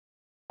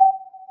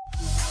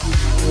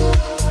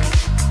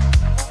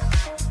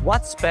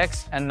What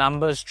specs and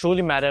numbers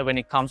truly matter when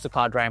it comes to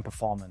car drying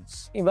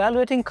performance?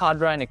 Evaluating car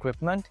drying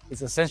equipment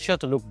is essential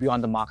to look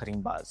beyond the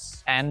marketing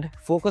buzz and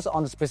focus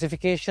on the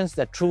specifications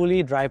that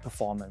truly drive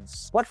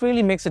performance. What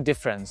really makes a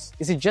difference?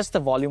 Is it just the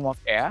volume of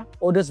air,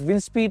 or does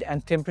wind speed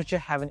and temperature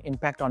have an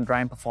impact on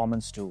drying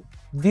performance too?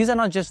 These are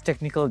not just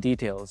technical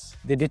details.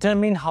 They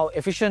determine how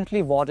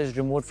efficiently water is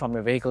removed from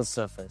your vehicle's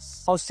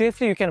surface, how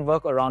safely you can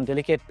work around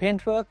delicate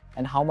paintwork,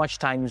 and how much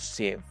time you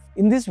save.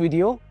 In this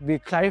video, we'll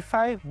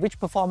clarify which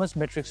performance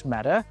metrics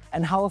matter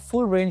and how a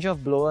full range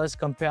of blowers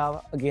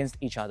compare against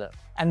each other.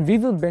 And we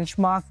will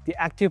benchmark the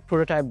active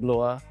prototype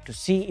blower to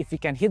see if we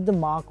can hit the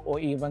mark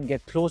or even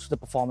get close to the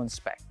performance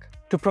spec.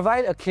 To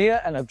provide a clear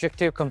and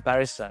objective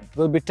comparison,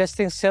 we'll be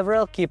testing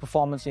several key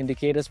performance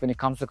indicators when it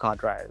comes to car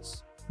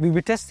dryers. We'll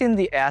be testing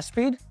the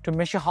airspeed to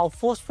measure how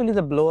forcefully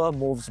the blower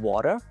moves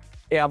water,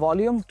 air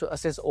volume to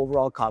assess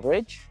overall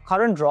coverage,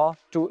 current draw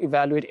to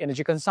evaluate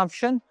energy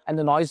consumption, and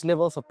the noise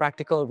level for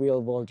practical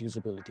real-world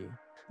usability.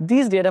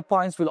 These data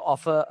points will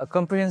offer a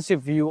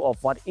comprehensive view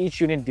of what each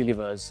unit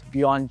delivers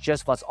beyond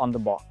just what's on the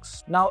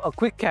box. Now, a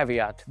quick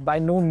caveat: by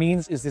no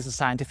means is this a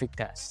scientific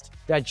test.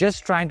 We are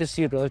just trying to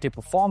see relative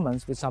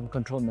performance with some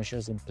control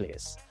measures in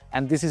place.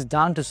 And this is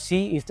done to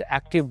see if the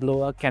active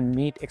blower can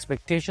meet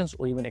expectations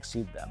or even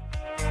exceed them.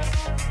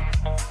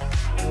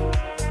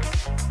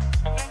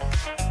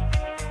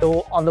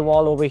 So on the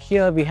wall over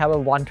here, we have a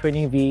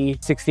 120V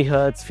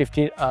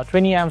 60Hz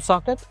 20 amp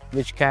socket,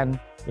 which can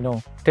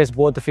test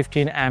both the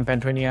 15 amp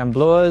and 20 amp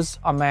blowers.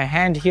 On my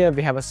hand here,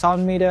 we have a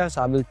sound meter.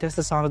 So I will test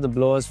the sound of the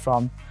blowers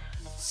from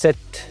set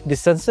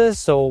distances.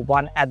 So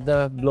one at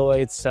the blower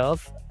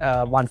itself,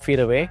 1 feet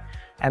away,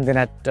 and then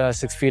at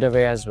 6 feet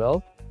away as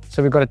well.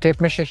 So we've got a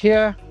tape measure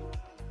here,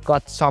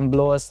 got some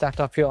blowers stacked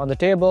up here on the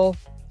table.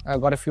 I've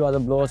got a few other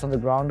blowers on the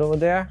ground over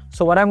there.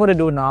 So what I'm going to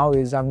do now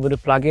is I'm going to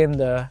plug in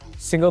the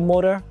single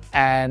motor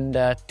and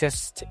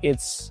test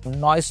its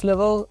noise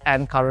level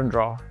and current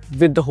draw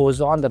with the hose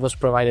on that was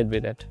provided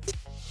with it.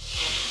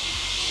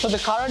 So the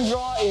current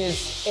draw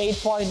is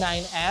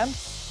 8.9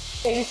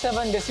 amps,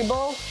 87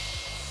 decibel,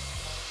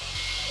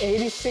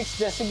 86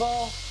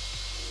 decibel,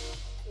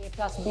 A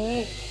plus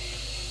B,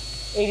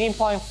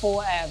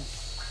 18.4 amps,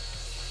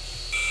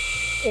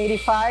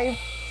 85,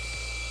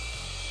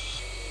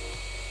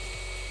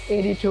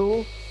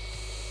 82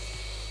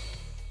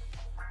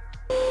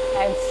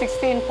 and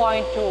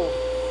 16.2,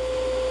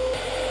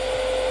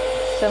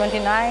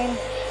 79,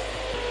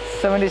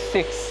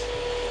 76,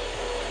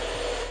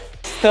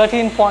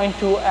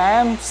 13.2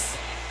 amps,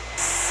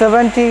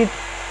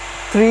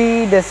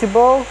 73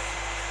 decibel,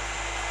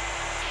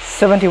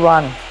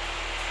 71.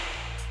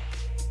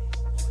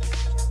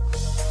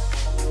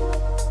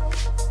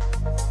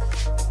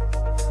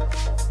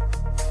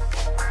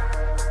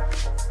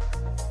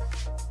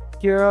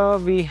 Here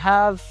we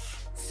have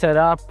set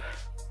up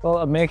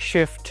a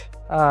makeshift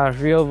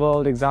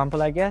real-world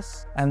example, I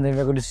guess, and then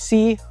we're going to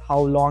see how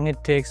long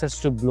it takes us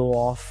to blow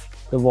off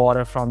the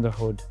water from the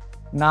hood.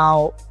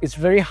 Now, it's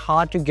very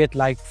hard to get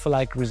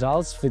like-for-like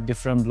results with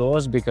different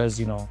blowers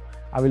because,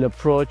 I will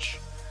approach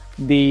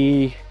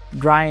the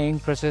drying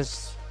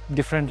process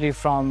differently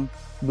from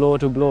blower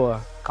to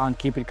blower. Can't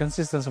keep it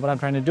consistent, so what I'm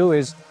trying to do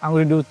is I'm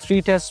going to do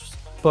 3 tests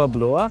per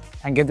blower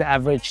and get the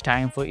average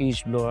time for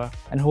each blower,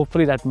 and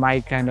hopefully that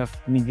might kind of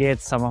negate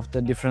some of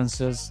the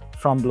differences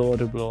from blower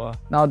to blower.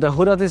 Now the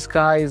hood of this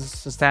car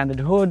is a standard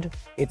hood.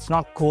 It's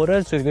not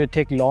coated, so it's going to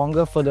take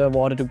longer for the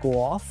water to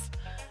go off,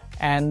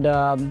 and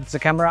there's a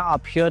camera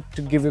up here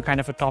to give you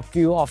kind of a top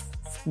view of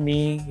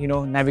me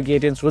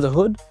navigating through the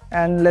hood,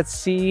 and let's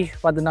see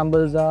what the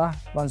numbers are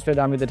once we're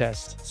done with the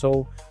test.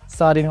 So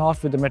starting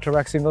off with the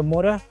Metrovac single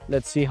motor,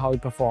 let's see how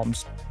it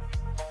performs.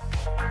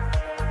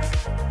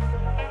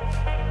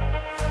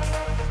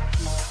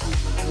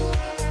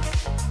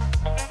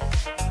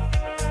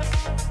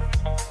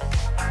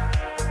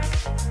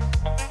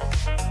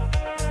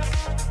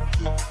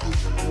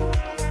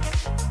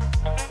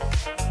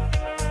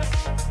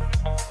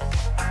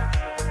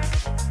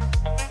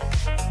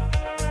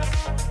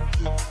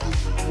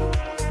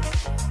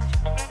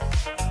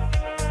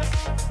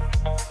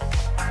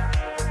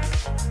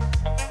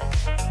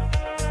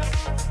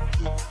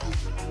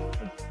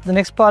 The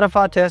next part of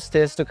our test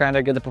is to kind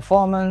of get the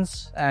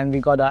performance, and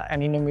we got our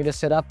anemometer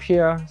set up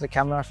here. The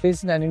camera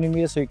faces the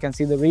anemometer so you can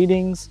see the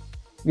readings.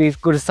 We're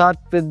going to start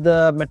with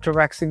the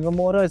Metrovac single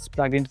motor. It's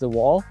plugged into the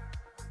wall.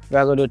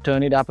 We're going to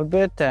turn it up a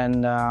bit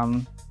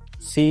and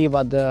see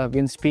what the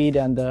wind speed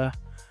and the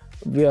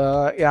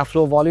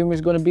airflow volume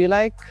is going to be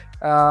like.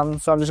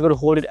 So I'm just going to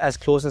hold it as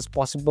close as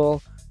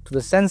possible to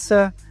the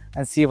sensor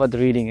and see what the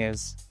reading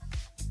is.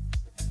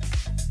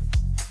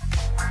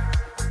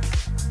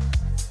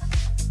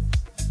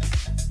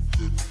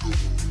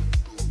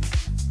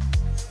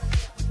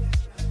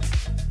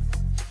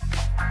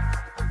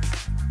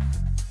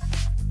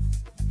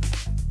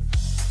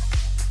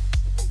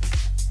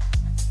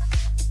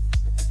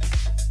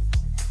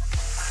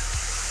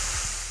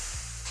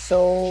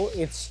 So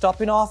it's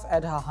stopping off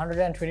at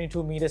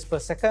 122 meters per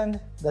second.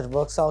 That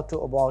works out to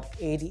about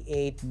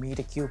 88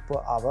 meter cube per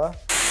hour.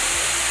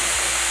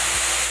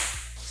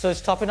 So it's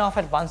topping off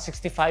at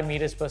 165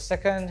 meters per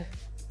second.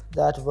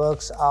 That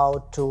works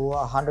out to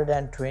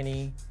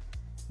 120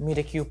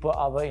 meter cube per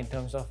hour in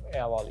terms of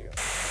air volume.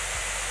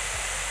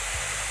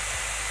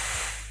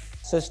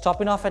 So it's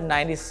topping off at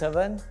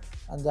 97,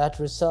 and that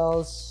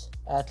results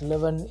at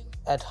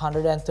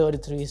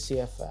 133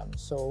 CFM.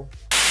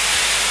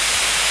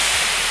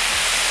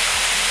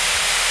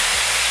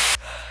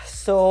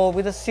 So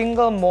with a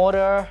single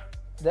motor,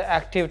 the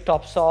Active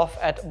tops off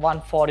at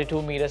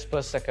 142 meters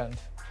per second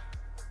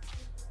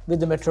with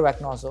the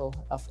Metrovac nozzle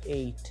of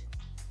 8.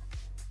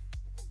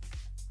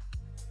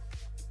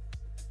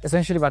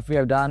 Essentially what we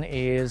have done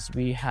is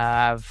we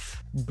have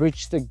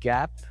bridged the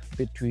gap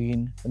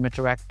between the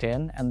Metrovac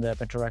 10 and the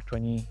Metrovac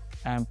 20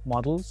 amp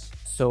models.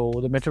 So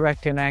the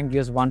Metrovac 10 amp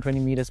gives 120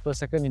 meters per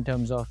second in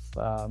terms of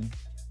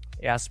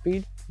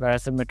airspeed,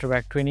 whereas the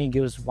Metrovac 20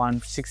 gives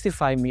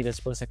 165 meters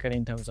per second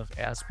in terms of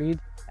airspeed,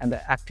 and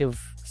the Active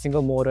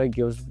single motor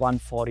gives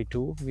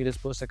 142 meters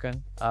per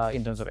second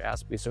in terms of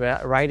airspeed. So we're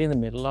right in the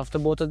middle of the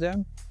both of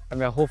them, and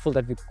we're hopeful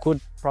that we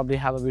could probably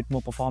have a bit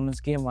more performance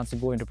gain once we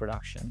go into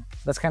production.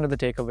 That's kind of the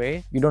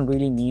takeaway. You don't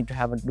really need to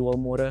have a dual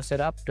motor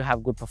setup to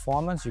have good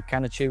performance. You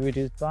can achieve it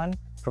with one,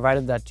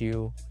 provided that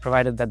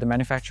the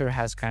manufacturer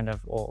has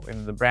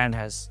the brand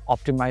has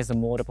optimized the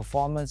motor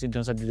performance in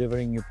terms of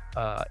delivering you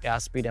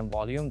airspeed and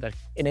volume that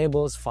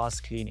enables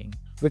fast cleaning.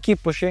 We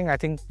keep pushing. I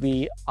think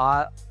we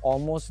are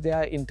almost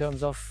there in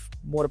terms of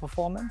motor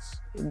performance.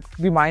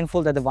 Be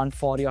mindful that the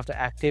 140 of the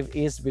Active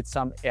is with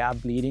some air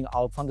bleeding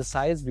out from the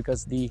sides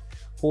because the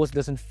hose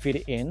doesn't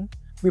fit in.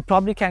 We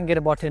probably can get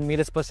about 10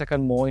 meters per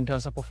second more in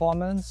terms of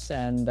performance,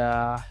 and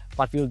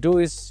what we'll do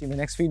is in the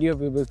next video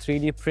we will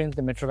 3D print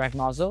the Metrovac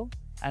nozzle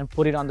and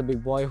put it on the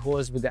big boy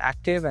hose with the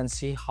Active and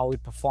see how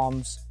it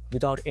performs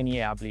without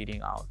any air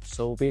bleeding out.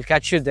 So we'll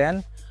catch you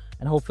then,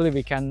 and hopefully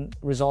we can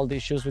resolve the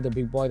issues with the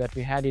big boy that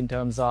we had in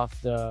terms of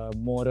the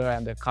motor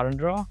and the current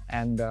draw,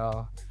 and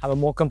have a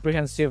more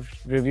comprehensive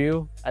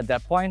review at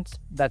that point.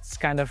 That's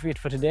kind of it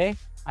for today.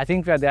 I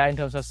think we're there in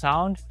terms of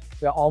sound.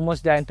 We're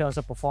almost there in terms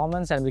of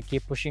performance, and we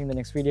keep pushing the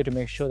next video to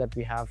make sure that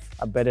we have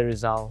a better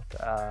result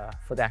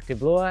for the Active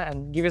blower.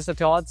 And give us the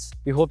thoughts.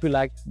 We hope you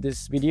liked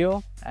this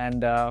video,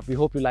 and we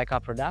hope you like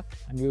our product,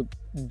 and we'll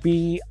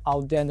be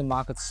out there in the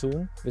market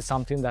soon with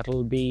something that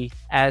will be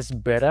as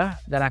better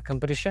than our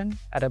competition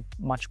at a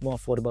much more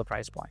affordable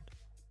price point.